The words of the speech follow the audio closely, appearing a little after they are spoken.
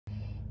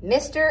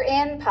Mr.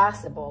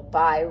 Impossible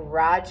by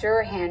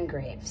Roger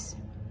Hargreaves.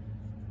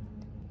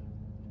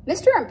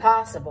 Mr.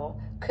 Impossible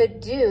could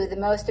do the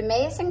most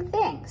amazing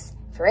things.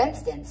 For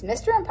instance,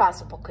 Mr.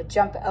 Impossible could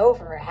jump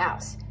over a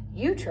house.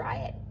 You try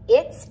it.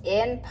 It's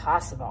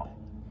impossible.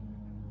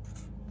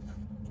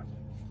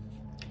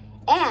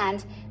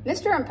 And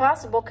Mr.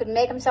 Impossible could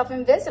make himself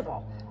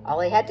invisible. All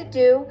he had to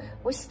do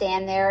was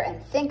stand there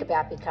and think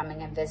about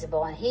becoming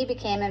invisible, and he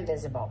became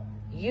invisible.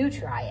 You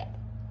try it.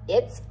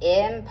 It's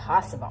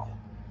impossible.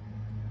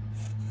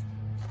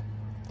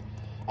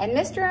 And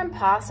Mr.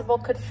 Impossible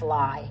could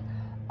fly.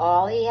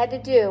 All he had to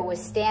do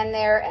was stand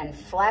there and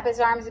flap his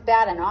arms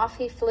about, and off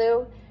he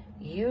flew.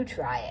 You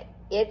try it.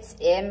 It's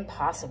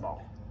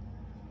impossible.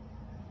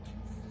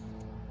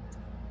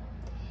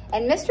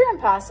 And Mr.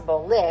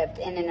 Impossible lived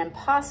in an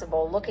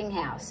impossible-looking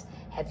house.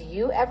 Have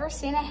you ever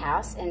seen a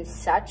house in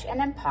such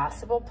an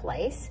impossible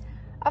place?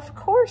 Of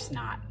course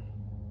not.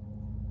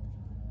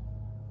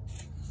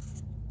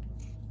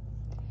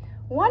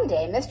 One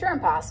day, Mr.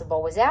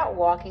 Impossible was out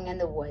walking in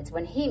the woods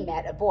when he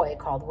met a boy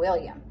called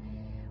William.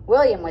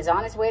 William was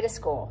on his way to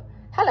school.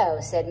 "Hello,"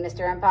 said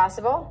Mr.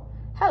 Impossible.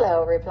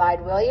 "Hello,"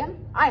 replied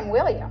William. "I'm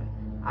William."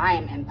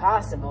 "I'm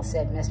impossible,"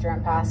 said Mr.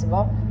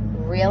 Impossible.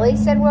 "Really?"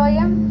 said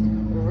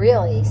William.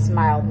 "Really,"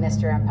 smiled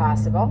Mr.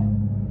 Impossible.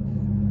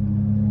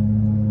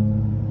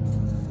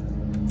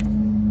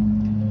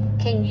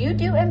 "Can you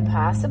do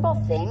impossible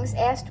things?"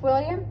 asked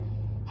William.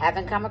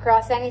 "Haven't come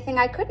across anything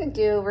I couldn't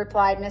do,"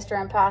 replied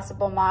Mr.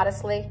 Impossible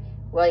modestly.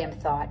 William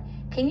thought.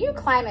 Can you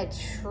climb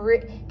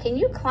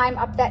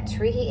up that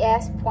tree?" he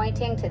asked,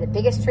 pointing to the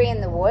biggest tree in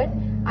the wood.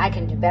 "I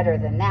can do better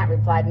than that,"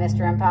 replied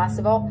Mr.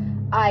 Impossible.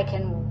 "I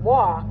can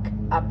walk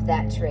up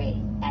that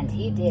tree." And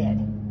he did.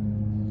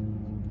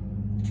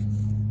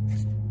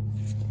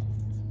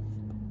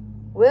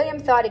 William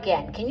thought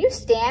again. "Can you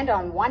stand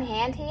on one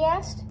hand?" he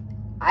asked.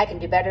 "I can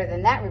do better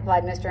than that,"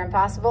 replied Mr.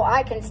 Impossible.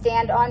 "I can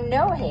stand on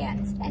no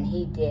hands." And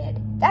he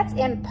did. "That's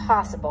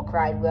impossible,"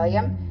 cried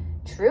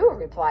William. "True,"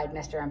 replied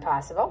Mr.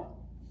 Impossible.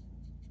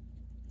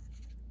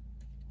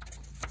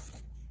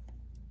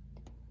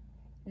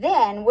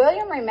 Then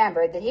William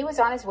remembered that he was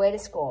on his way to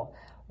school.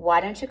 "Why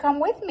don't you come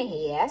with me?"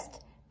 he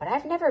asked. "But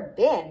I've never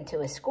been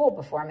to a school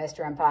before,"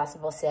 Mr.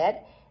 Impossible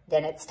said.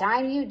 "Then it's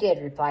time you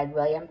did," replied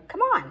William.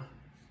 "Come on."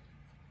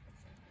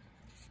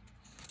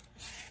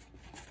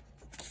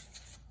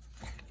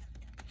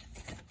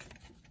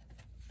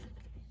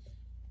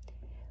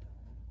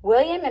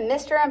 William and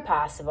Mr.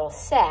 Impossible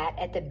sat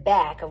at the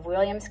back of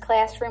William's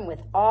classroom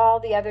with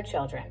all the other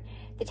children.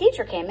 The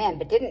teacher came in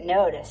but didn't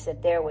notice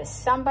that there was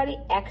somebody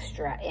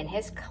extra in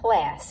his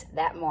class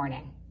that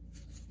morning.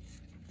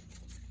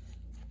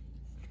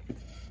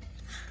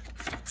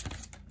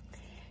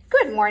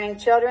 "Good morning,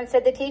 children,"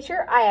 said the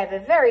teacher. "I have a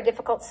very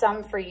difficult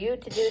sum for you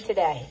to do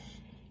today.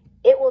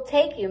 It will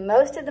take you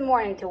most of the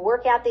morning to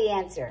work out the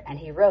answer," and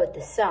he wrote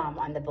the sum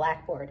on the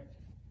blackboard.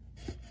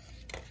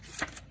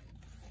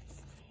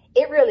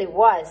 It really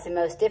was the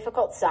most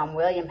difficult sum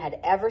William had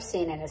ever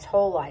seen in his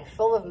whole life,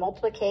 full of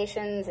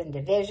multiplications and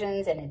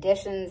divisions and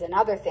additions and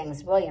other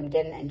things William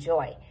didn't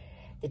enjoy.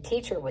 The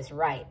teacher was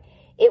right.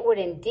 It would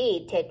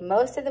indeed take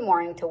most of the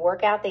morning to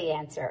work out the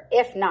answer,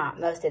 if not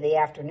most of the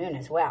afternoon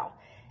as well.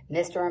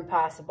 Mr.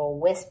 Impossible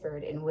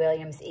whispered in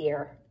William's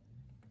ear.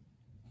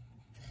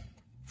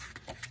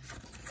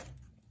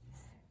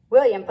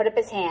 William put up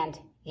his hand.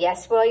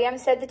 "Yes, William,"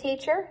 said the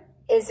teacher.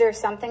 "Is there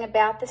something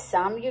about the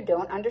sum you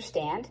don't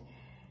understand?"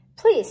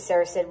 "Please,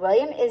 sir," said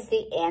William, "is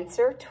the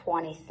answer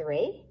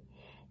 23?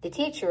 The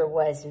teacher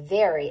was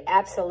very,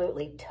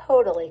 absolutely,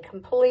 totally,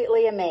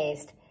 completely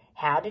amazed.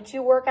 "How did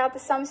you work out the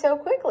sum so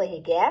quickly?" he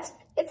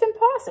gasped. "It's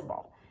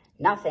impossible."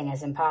 "Nothing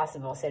is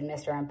impossible," said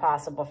Mr.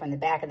 Impossible from the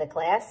back of the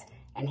class,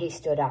 and he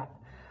stood up.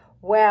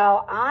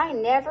 "Well, I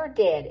never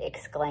did,"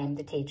 exclaimed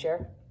the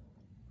teacher.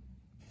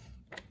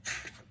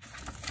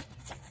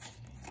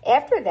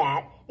 After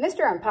that,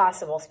 Mr.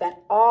 Impossible spent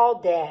all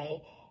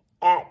day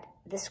at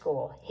the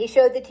school. He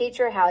showed the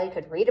teacher how he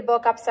could read a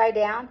book upside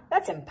down.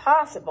 "That's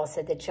impossible,"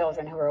 said the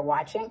children who were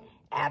watching.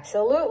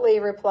 "Absolutely,"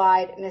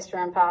 replied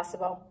Mr.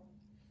 Impossible.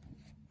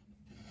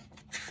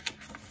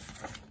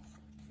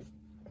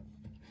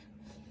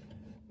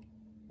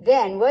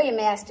 Then William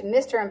asked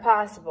Mr.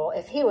 Impossible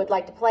if he would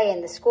like to play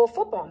in the school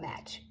football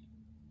match.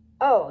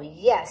 "Oh,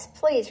 yes,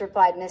 please,"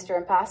 replied Mr.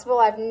 Impossible.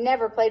 "I've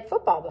never played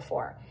football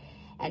before."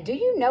 And do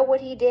you know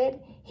what he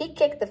did? He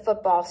kicked the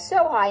football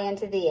so high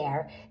into the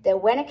air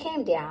that when it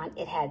came down,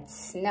 it had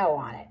snow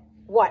on it.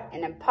 What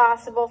an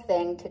impossible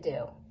thing to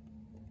do.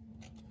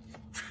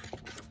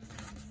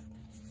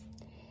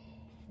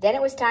 Then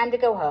it was time to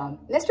go home.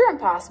 Mr.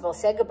 Impossible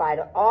said goodbye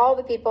to all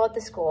the people at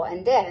the school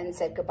and then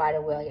said goodbye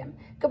to William.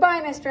 "Goodbye,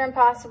 Mr.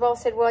 Impossible,"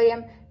 said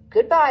William.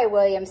 "Goodbye,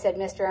 William," said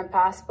Mr.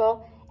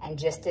 Impossible, and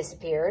just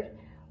disappeared.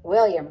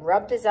 William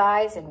rubbed his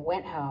eyes and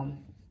went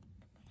home.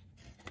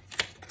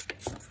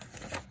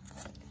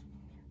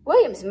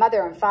 William's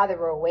mother and father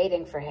were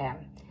waiting for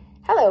him.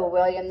 "Hello,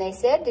 William," they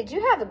said. "Did you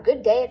have a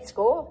good day at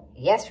school?"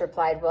 "Yes,"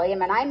 replied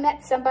William, "and I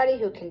met somebody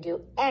who can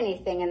do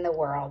anything in the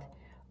world."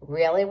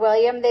 Really,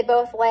 William? They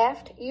both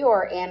laughed.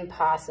 You're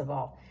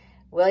impossible.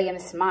 William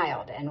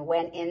smiled and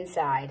went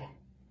inside.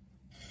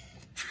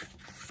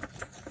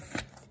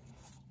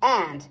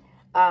 And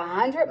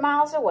 100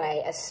 miles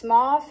away, a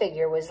small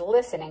figure was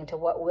listening to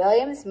what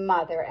William's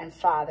mother and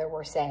father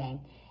were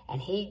saying,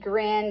 and he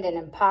grinned an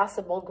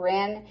impossible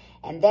grin,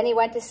 and then he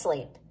went to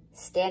sleep,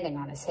 standing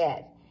on his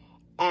head.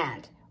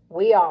 And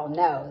we all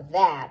know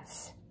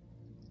that's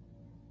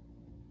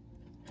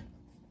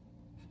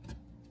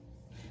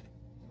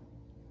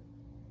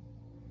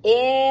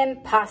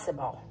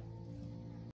impossible.